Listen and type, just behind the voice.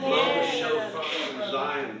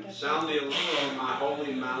hill, on my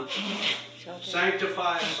holy mountain.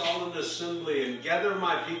 Sanctify us all in assembly and gather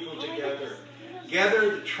my people together.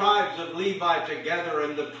 Gather the tribes of Levi together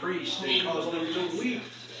and the priests and cause them to weep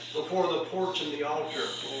before the porch and the altar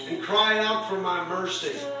and cry out for my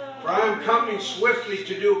mercy. For I am coming swiftly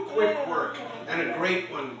to do a quick work and a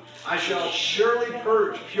great one. I shall surely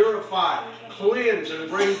purge, purify, cleanse, and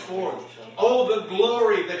bring forth. Oh, the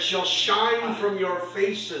glory that shall shine from your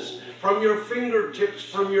faces, from your fingertips,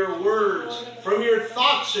 from your words, from your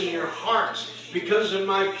thoughts and your hearts. Because of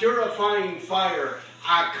my purifying fire,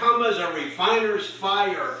 I come as a refiner's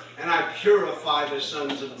fire, and I purify the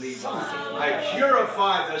sons of Levi. I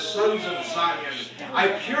purify the sons of Zion. I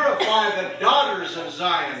purify the daughters of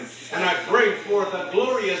Zion, and I bring forth a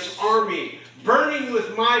glorious army, burning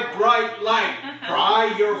with my bright light. For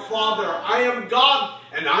I, your Father, I am God,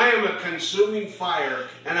 and I am a consuming fire.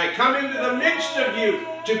 And I come into the midst of you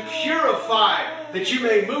to purify, that you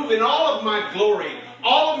may move in all of my glory,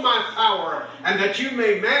 all of my power, and that you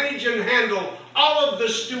may manage and handle all of the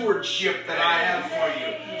stewardship that I have for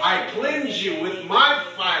you. I cleanse you with my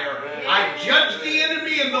fire. I judge the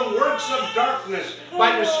enemy and the works of darkness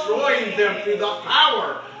by destroying them through the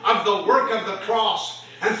power of the work of the cross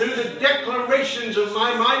and through the declarations of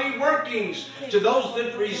my mighty workings to those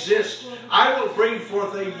that resist. I will bring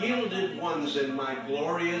forth the yielded ones in my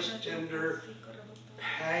glorious, tender,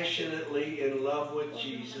 passionately in love with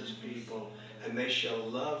Jesus people. And they shall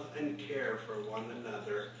love and care for one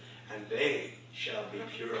another, and they shall be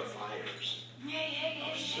purifiers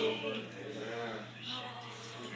of silver and gold.